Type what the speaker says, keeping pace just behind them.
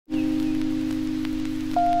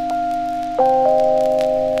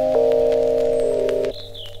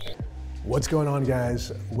What's going on,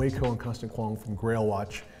 guys? Wei and Constant from Grail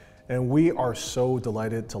Watch, and we are so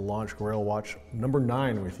delighted to launch Grail Watch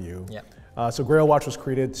 #9 with you. Yeah. So Grail Watch was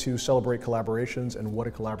created to celebrate collaborations, and what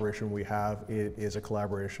a collaboration we have. It is a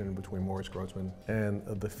collaboration between Moritz Grossmann and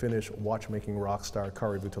the Finnish watchmaking rock star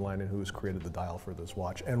Kari Voutilainen, who has created the dial for this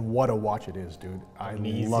watch. And what a watch it is, dude. I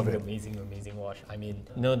love it. Amazing watch. I mean,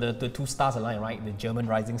 you know, the two stars align, right? The German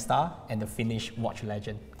rising star and the Finnish watch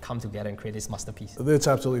legend come together and create this masterpiece. It's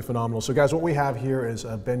absolutely phenomenal. So guys, what we have here is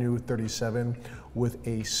a Benu 37 with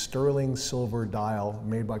a sterling silver dial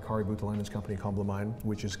made by Kari Voutilainen's company Complimine,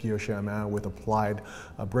 which is guilloché with applied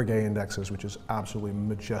brigade indexes, which is absolutely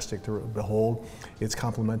majestic to behold. It's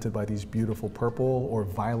complemented by these beautiful purple or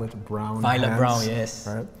violet brown hands, brown, yes.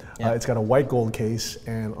 Right? Yep. It's got a white gold case,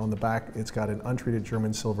 and on the back it's got an untreated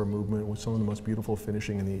German silver movement with some of the most beautiful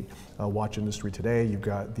finishing in the watch industry today. You've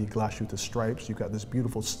got the Glashütte stripes, you've got this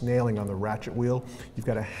beautiful snailing on the ratchet wheel, you've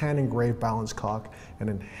got a hand-engraved balance cock and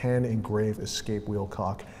a hand-engraved escape wheel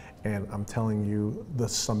cock. And I'm telling you, the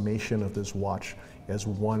summation of this watch as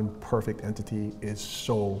one perfect entity is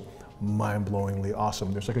so mind-blowingly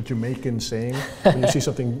awesome. There's like a Jamaican saying, when you see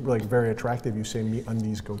something like very attractive, you say, "Me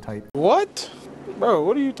undies go tight." What? Bro,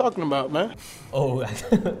 what are you talking about, man? Oh, wow.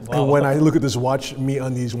 And when I look at this watch, me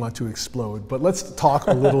undies want to explode. But let's talk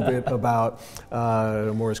a little bit about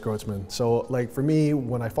Moritz Grossmann. So, like for me,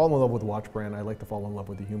 when I fall in love with a watch brand, I like to fall in love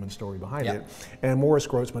with the human story behind it. And Moritz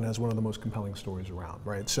Grossmann has one of the most compelling stories around,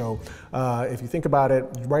 right? So, if you think about it,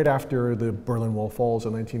 right after the Berlin Wall falls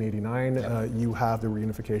in 1989, you have the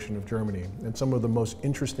reunification of Germany. And some of the most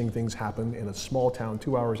interesting things happen in a small town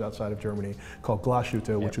 2 hours outside of Germany called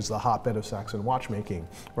Glashütte, which is the hotbed of Saxon watchmaking,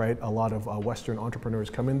 right? A lot of Western entrepreneurs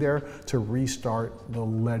come in there to restart the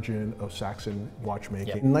legend of Saxon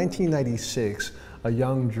watchmaking. In 1996, a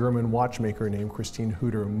young German watchmaker named Christine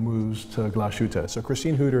Hutter moves to Glashütte. So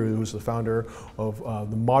Christine Hutter, who's the founder of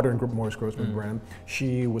the modern Moritz Grossmann brand,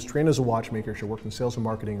 she was trained as a watchmaker. She worked in sales and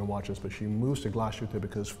marketing and watches, but she moves to Glashütte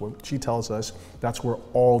because what she tells us, that's where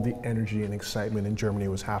all the energy and excitement in Germany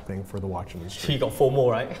was happening for the watch industry. She got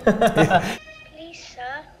FOMO, right? Please,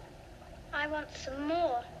 sir, I want some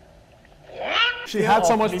more. She had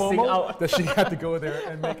so much FOMO that she had to go there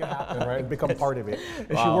and make it happen, right? And become part of it.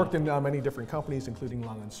 And she worked in many different companies, including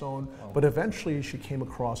Lang & Son. But eventually she came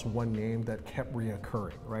across one name that kept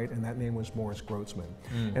reoccurring, right? And that name was Moritz Grossmann.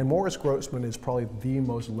 And Moritz Grossmann is probably the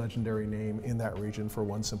most legendary name in that region for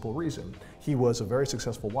one simple reason. He was a very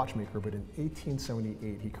successful watchmaker, but in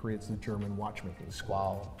 1878 he creates the German watchmaking school.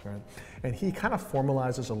 Wow. Right? And he kind of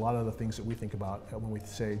formalizes a lot of the things that we think about when we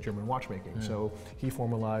say German watchmaking. So he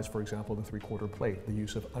formalized, for example, the three-quarter plate, the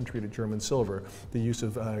use of untreated German silver, the use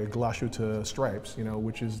of Glashütte stripes, you know,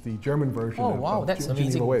 which is the German version of that's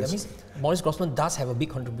amazing. That means Moritz Grossmann does have a big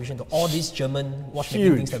contribution to all these German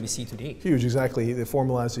watchmaking things that we see today. Huge, exactly. They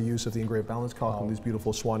formalized the use of the engraved balance cock and this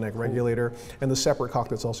beautiful swan neck regulator, and the separate cock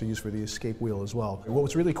that's also used for the escape wheel as well. What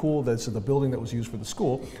was really cool is the building that was used for the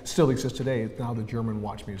school still exists today. It's now the German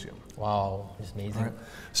Watch Museum. Wow, it's amazing. Right.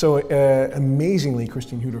 So amazingly,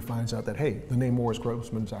 Christine Hutter finds out that, hey, the name Moritz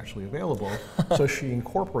Grossmann is actually available. So she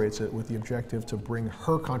incorporates it with the objective to bring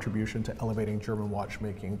her contribution to elevating German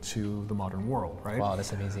watchmaking to the modern world, right? Wow,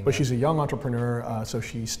 that's amazing. But she's a young entrepreneur, so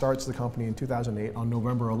she starts the company in 2008, on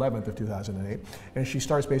November 11th of 2008. And she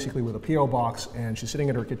starts basically with a P.O. box, and she's sitting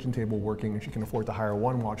at her kitchen table working, and she can afford to hire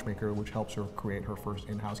one watchmaker, which helps her create her first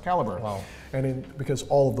in-house caliber. Wow. And because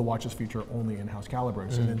all of the watches feature only in-house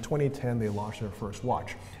calibers. And in 2010, they launched their first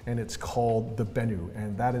watch, and it's called the Benu.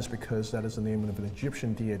 And that is because that is the name of an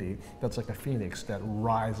Egyptian deity that's like a phoenix that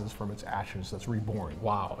rises from its ashes, that's reborn.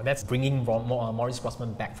 Wow, that's bringing Moritz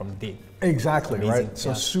Grossmann back from the dead. Exactly, amazing. Right?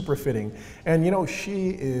 So super fitting. And you know, she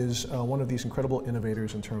is one of these incredible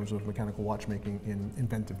innovators in terms of mechanical watchmaking in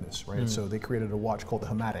inventiveness, right? So they created a watch called the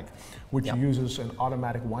Hamatic, which uses an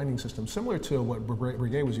automatic winding system similar to what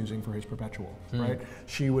Breguet was using for his Perpetual, right?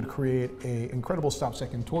 She would create an incredible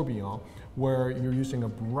stop-second tourbillon where you're using a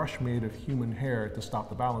brush made of human hair to stop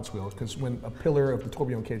the balance wheels, because when a pillar of the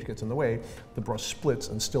tourbillon cage gets in the way, the brush splits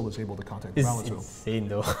and still is able to contact the balance wheel. It's insane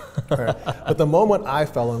though. Right. But the moment I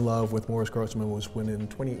fell in love with Moritz Grossmann was when in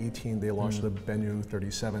 2018 they launched the Benu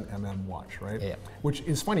 37mm watch, right? Yeah. Which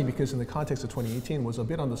is funny because in the context of 2018 was a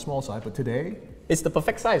bit on the small side, but today... It's the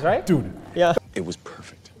perfect size, right? Dude. Yeah. It was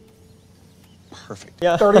perfect. Perfect.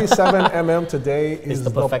 Yeah. 37mm today is the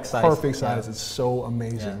perfect size. Perfect size. It's so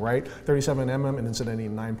amazing, right? 37mm and incidentally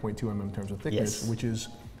 9.2mm in terms of thickness, which is,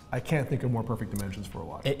 I can't think of more perfect dimensions for a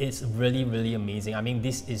watch. It's really, really amazing. I mean,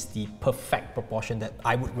 this is the perfect proportion that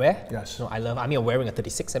I would wear. Yes. No, I mean, I'm wearing a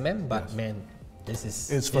 36mm, but man,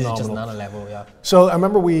 It's phenomenal. Just another level, yeah. So I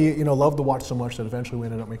remember we, loved the watch so much that eventually we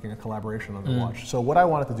ended up making a collaboration on the watch. So what I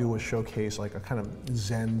wanted to do was showcase like a kind of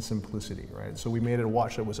Zen simplicity, right? So we made it a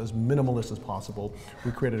watch that was as minimalist as possible.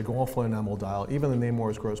 We created a gonfle enamel dial. Even the name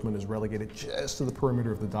Moritz Grossmann is relegated just to the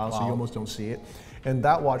perimeter of the dial, so you almost don't see it. And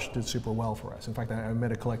that watch did super well for us. In fact, I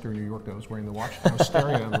met a collector in New York that was wearing the watch. And I was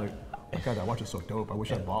staring at him like, oh my God, that watch is so dope. I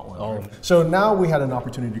wish I bought one. Oh. Right? So now we had an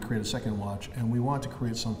opportunity to create a second watch, and we wanted to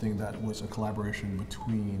create something that was a collaboration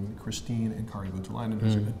between Christine and Kari Voutilainen,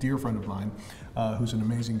 who's a dear friend of mine, who's an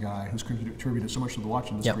amazing guy, who's contributed so much to the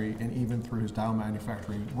watch industry, and even through his dial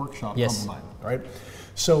manufacturing workshop, Humble Mind, right?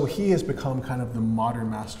 So he has become kind of the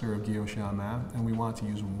modern master of guilloché à main, and we wanted to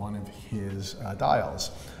use one of his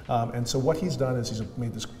dials. And so what he's done is he's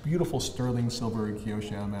made this beautiful sterling silver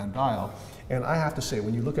guilloché à main dial. And I have to say,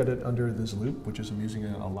 when you look at it under this loop, which is I'm using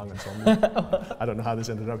a Lange loop, I don't know how this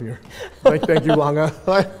ended up here. Thank you, Lange.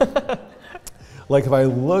 Like if I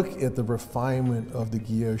look at the refinement of the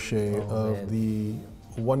guilloché, the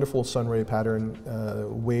wonderful sunray pattern,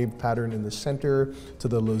 wave pattern in the center, to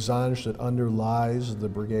the losange that underlies the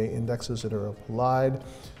brigade indexes that are applied,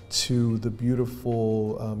 to the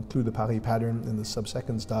beautiful Clous de Paris pattern in the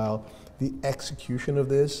sub-seconds dial, the execution of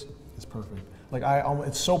this is perfect. Like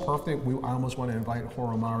it's so perfect. I almost want to invite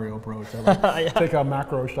Horo Mario, bro, to like take a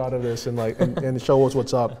macro shot of this and and show us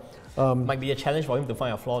what's up. Might be a challenge for him to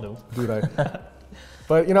find a flaw, though. Dude,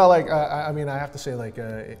 but I mean, I have to say,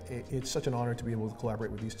 it's such an honor to be able to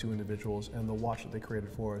collaborate with these two individuals, and the watch that they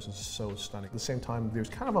created for us is so stunning. At the same time, there's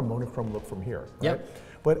kind of a monochrome look from here, right? Yep.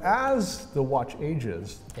 But as the watch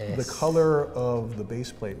ages, the color of the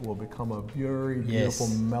base plate will become a very beautiful,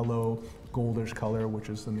 mellow, goldish color, which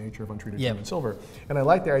is the nature of untreated human silver. And I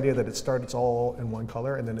like the idea that it starts all in one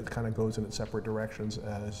color and then it kind of goes in its separate directions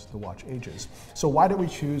as the watch ages. So why did we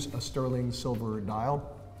choose a sterling silver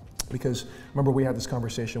dial? Because remember we had this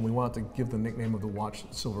conversation, we wanted to give the nickname of the watch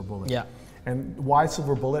Silver Bullet. Yeah. And why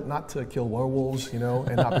Silver Bullet? Not to kill werewolves,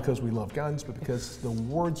 and not because we love guns, but because the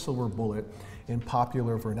word Silver Bullet in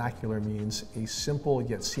popular vernacular means a simple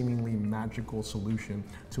yet seemingly magical solution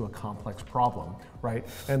to a complex problem, right?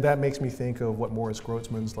 And that makes me think of what Moritz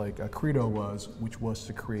Grossmann's credo was, which was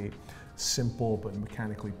to create simple but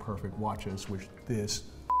mechanically perfect watches, which this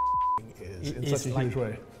is in such a huge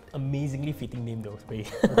way. Amazingly fitting name though.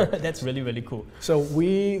 That's really, really cool. So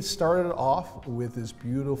we started off with this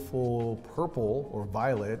beautiful purple or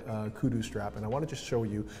violet kudu strap, and I want to just show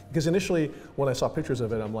you, because initially when I saw pictures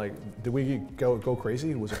of it, I'm like, did we go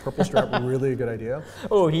crazy? Was a purple strap really a good idea?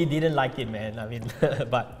 Oh, he didn't like it, man. I mean,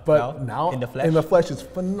 but now in the flesh it's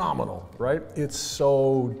phenomenal, right? It's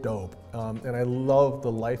so dope. And I love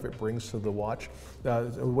the life it brings to the watch.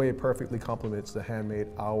 The way it perfectly complements the handmade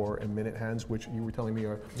hour and minute hands, which you were telling me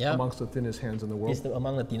are amongst the thinnest hands in the world. It's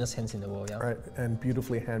among the thinnest hands in the world, yeah. Right, and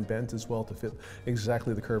beautifully hand bent as well to fit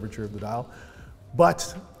exactly the curvature of the dial.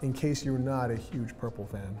 But in case you're not a huge purple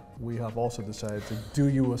fan, we have also decided to do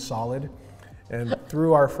you a solid. And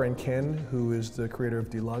through our friend Ken, who is the creator of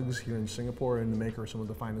Deluxe here in Singapore and the maker of some of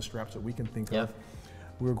the finest straps that we can think of,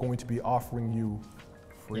 we're going to be offering you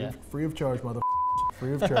free of charge,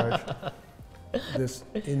 free of charge, this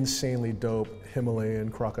insanely dope Himalayan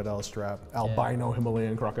crocodile strap, albino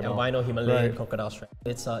Himalayan crocodile. Albino Himalayan crocodile strap.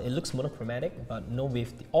 It's it looks monochromatic, but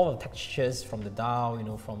with all the textures from the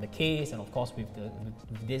dial, from the case, and of course with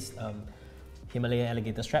this Himalayan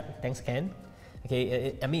alligator strap. Thanks, Ken.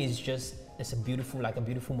 Okay, I mean it's a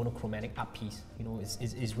beautiful monochromatic art piece.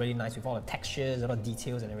 It's really nice with all the textures, all the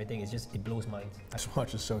details and everything. It blows minds. This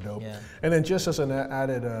watch is so dope. Yeah. And then just as an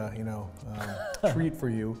added treat for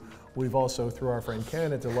you, we've also, through our friend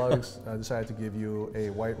Ken at Deluxe, decided to give you a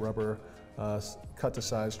white rubber cut to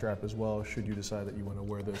size strap as well, should you decide that you want to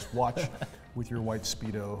wear this watch with your white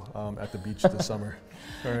Speedo at the beach this summer.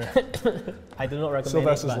 All right. I do not recommend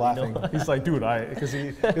Sylvester's laughing. He's like, dude,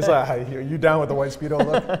 he's like, are you down with the white Speedo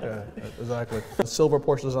look? Yeah, exactly. The silver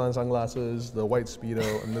porcelain sunglasses, the white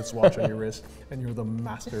Speedo, and this watch on your wrist, and you're the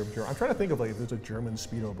master of German. I'm trying to think of if there's a German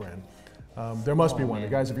Speedo brand. There must be one.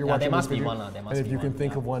 Guys, if you're watching this video, and if you can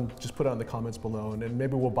think of one, just put it in the comments below, and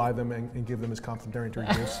maybe we'll buy them and give them as complimentary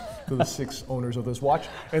gifts to the 6 owners of this watch.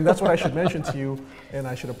 And that's what I should mention to you, and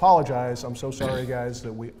I should apologize. I'm so sorry, guys,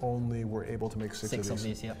 that we only were able to make 6 of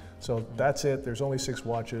these. Yeah. So that's it. There's only 6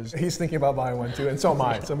 watches. He's thinking about buying one too, and so am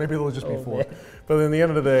I. So maybe it'll just be 4. Man. But in the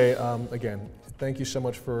end of the day, again, thank you so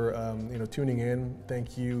much for tuning in.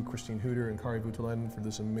 Thank you, Christine Hooter and Kari Voutilainen, for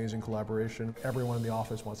this amazing collaboration. Everyone in the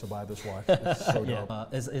office wants to buy this watch. It's so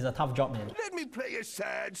dope. It's a tough job, man. Let me play a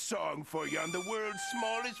sad song for you on the world's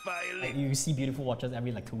smallest violin. You see beautiful watches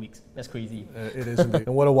every 2 weeks. That's crazy. It is indeed.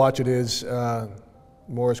 And what a watch it is.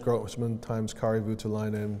 Moritz Grossmann times Kari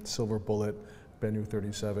Voutilainen, silver bullet, Benu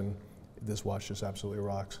 37. This watch just absolutely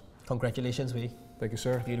rocks. Congratulations, Wei. Thank you,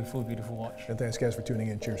 sir. Beautiful, beautiful watch. And thanks, guys, for tuning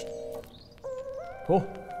in. Cheers. Cool.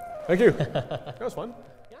 Thank you. That was fun.